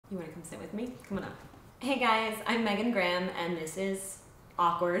You want to come sit with me? Come on up. Hey guys, I'm Megan Graham and this is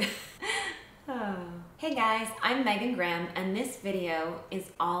awkward. Oh. Hey guys, I'm Megan Graham and this video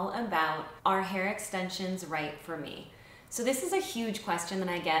is all about, are hair extensions right for me? So this is a huge question that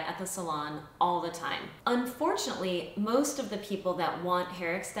I get at the salon all the time. Unfortunately, most of the people that want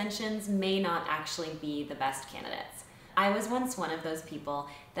hair extensions may not actually be the best candidates. I was once one of those people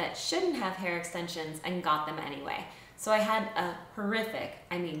that shouldn't have hair extensions and got them anyway. So I had a horrific,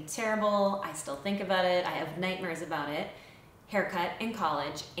 terrible, I still think about it, I have nightmares about it, haircut in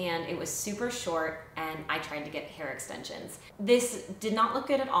college, and it was super short and I tried to get hair extensions. This did not look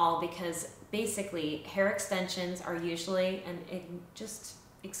good at all because basically hair extensions are usually, and just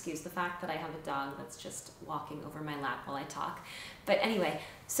excuse the fact that I have a dog that's just walking over my lap while I talk. But anyway,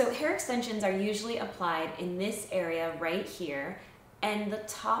 so hair extensions are usually applied in this area right here, and the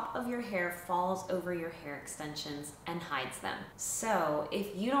top of your hair falls over your hair extensions and hides them. So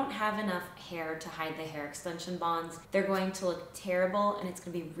if you don't have enough hair to hide the hair extension bonds, they're going to look terrible and it's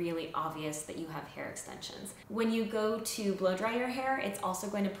going to be really obvious that you have hair extensions. When you go to blow dry your hair, it's also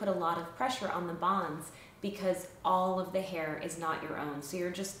going to put a lot of pressure on the bonds because all of the hair is not your own, so you're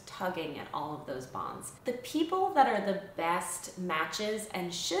just tugging at all of those bonds. The people that are the best matches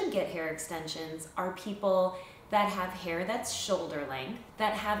and should get hair extensions are people that have hair that's shoulder length,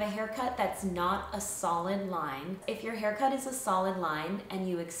 that have a haircut that's not a solid line. If your haircut is a solid line and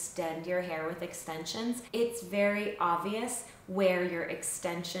you extend your hair with extensions, it's very obvious where your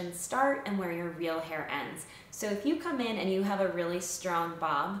extensions start and where your real hair ends. So if you come in and you have a really strong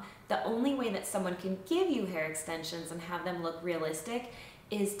bob, the only way that someone can give you hair extensions and have them look realistic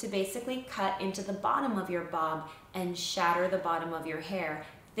is to basically cut into the bottom of your bob and shatter the bottom of your hair,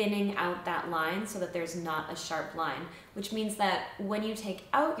 thinning out that line so that there's not a sharp line, which means that when you take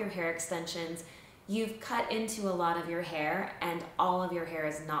out your hair extensions, you've cut into a lot of your hair and all of your hair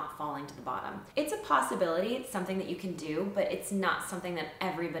is not falling to the bottom. It's a possibility, it's something that you can do, but it's not something that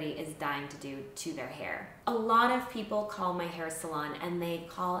everybody is dying to do to their hair. A lot of people call my hair salon and they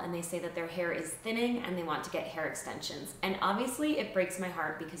call and they say that their hair is thinning and they want to get hair extensions. And obviously it breaks my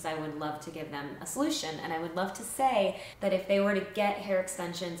heart because I would love to give them a solution and I would love to say that if they were to get hair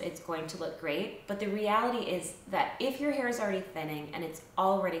extensions, it's going to look great. But the reality is that if your hair is already thinning and it's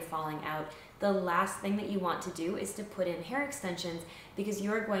already falling out, the last thing that you want to do is to put in hair extensions because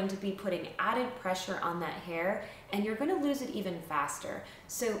you're going to be putting added pressure on that hair and you're going to lose it even faster.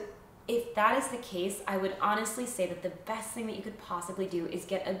 So if that is the case, I would honestly say that the best thing that you could possibly do is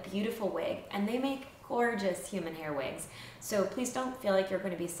get a beautiful wig, and they make gorgeous human hair wigs. So please don't feel like you're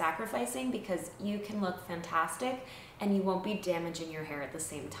going to be sacrificing because you can look fantastic and you won't be damaging your hair at the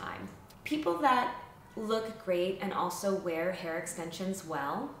same time. People that look great and also wear hair extensions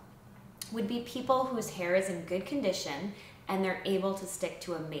well would be people whose hair is in good condition and they're able to stick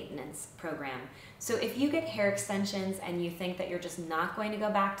to a maintenance program. So if you get hair extensions and you think that you're just not going to go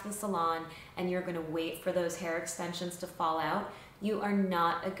back to the salon and you're going to wait for those hair extensions to fall out, you are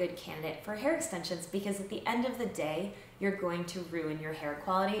not a good candidate for hair extensions because at the end of the day, you're going to ruin your hair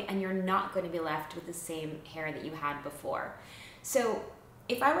quality and you're not going to be left with the same hair that you had before. So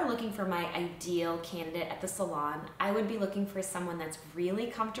if I were looking for my ideal candidate at the salon, I would be looking for someone that's really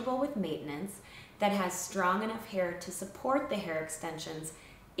comfortable with maintenance, that has strong enough hair to support the hair extensions,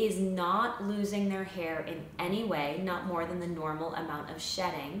 is not losing their hair in any way, not more than the normal amount of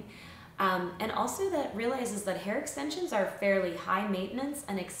shedding, and also that realizes that hair extensions are fairly high maintenance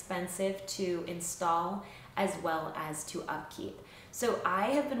and expensive to install as well as to upkeep. So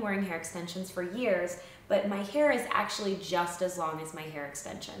I have been wearing hair extensions for years, but my hair is actually just as long as my hair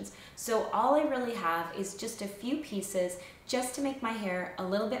extensions. So all I really have is just a few pieces just to make my hair a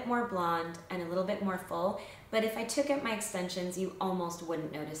little bit more blonde and a little bit more full. But if I took out my extensions, you almost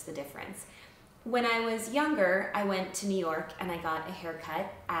wouldn't notice the difference. When I was younger, I went to New York and I got a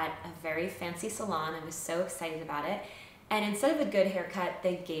haircut at a very fancy salon. I was so excited about it. And instead of a good haircut,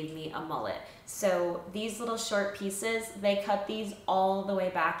 they gave me a mullet. So these little short pieces, they cut these all the way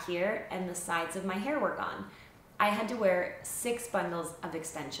back here and the sides of my hair were gone. I had to wear 6 bundles of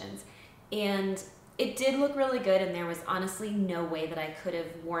extensions. And it did look really good and there was honestly no way that I could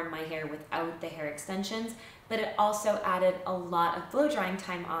have worn my hair without the hair extensions, but it also added a lot of blow drying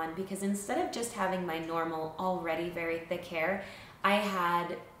time on because instead of just having my normal, already very thick hair, I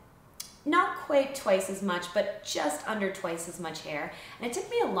had not quite twice as much, but just under twice as much hair. And it took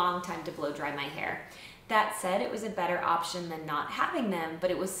me a long time to blow dry my hair. That said, it was a better option than not having them,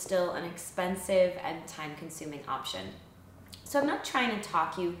 but it was still an expensive and time-consuming option. So I'm not trying to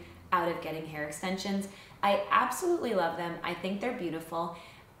talk you out of getting hair extensions. I absolutely love them. I think they're beautiful,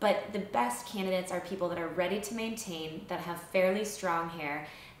 but the best candidates are people that are ready to maintain, that have fairly strong hair,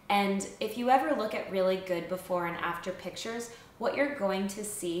 And if you ever look at really good before and after pictures, what you're going to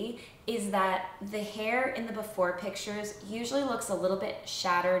see is that the hair in the before pictures usually looks a little bit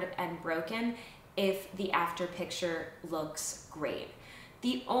shattered and broken if the after picture looks great.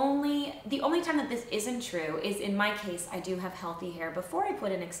 The only time that this isn't true is in my case. I do have healthy hair before I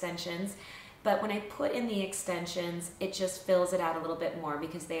put in extensions, but when I put in the extensions, it just fills it out a little bit more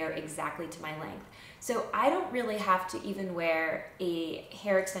because they are exactly to my length. So I don't really have to even wear a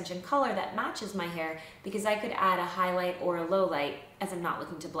hair extension color that matches my hair because I could add a highlight or a low light as I'm not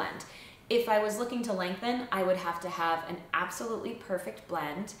looking to blend. If I was looking to lengthen, I would have to have an absolutely perfect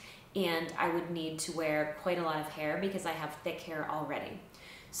blend, and I would need to wear quite a lot of hair because I have thick hair already.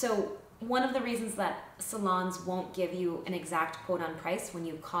 So one of the reasons that salons won't give you an exact quote on price when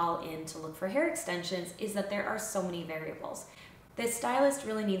you call in to look for hair extensions is that there are so many variables. The stylist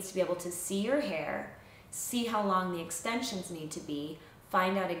really needs to be able to see your hair, see how long the extensions need to be,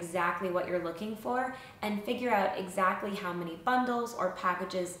 find out exactly what you're looking for, and figure out exactly how many bundles or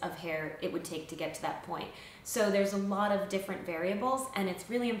packages of hair it would take to get to that point. So there's a lot of different variables, and it's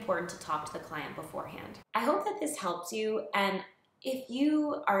really important to talk to the client beforehand. I hope that this helps you, and if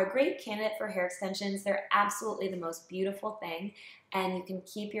you are a great candidate for hair extensions, they're absolutely the most beautiful thing, and you can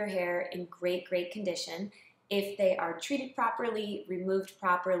keep your hair in great, great condition if they are treated properly, removed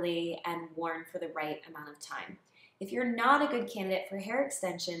properly, and worn for the right amount of time. If you're not a good candidate for hair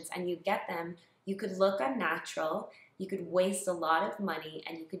extensions and you get them, you could look unnatural, you could waste a lot of money,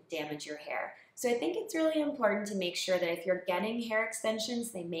 and you could damage your hair. So I think it's really important to make sure that if you're getting hair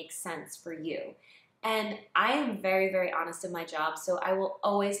extensions, they make sense for you. And I am very, very honest in my job, so I will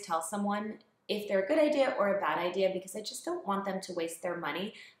always tell someone if they're a good idea or a bad idea because I just don't want them to waste their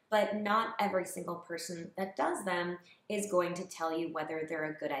money. But not every single person that does them is going to tell you whether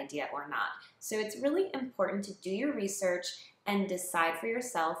they're a good idea or not. So it's really important to do your research and decide for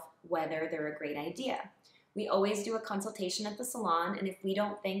yourself whether they're a great idea. We always do a consultation at the salon, and if we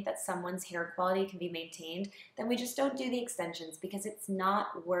don't think that someone's hair quality can be maintained, then we just don't do the extensions because it's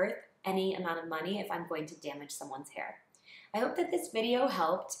not worth any amount of money if I'm going to damage someone's hair. I hope that this video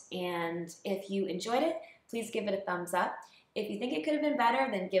helped, and if you enjoyed it, please give it a thumbs up. If you think it could have been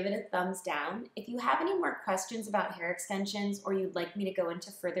better, then give it a thumbs down. If you have any more questions about hair extensions or you'd like me to go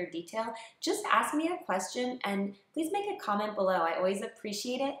into further detail, just ask me a question and please make a comment below. I always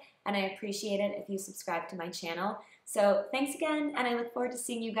appreciate it, and I appreciate it if you subscribe to my channel. So thanks again, and I look forward to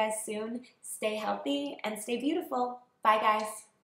seeing you guys soon. Stay healthy and stay beautiful. Bye, guys.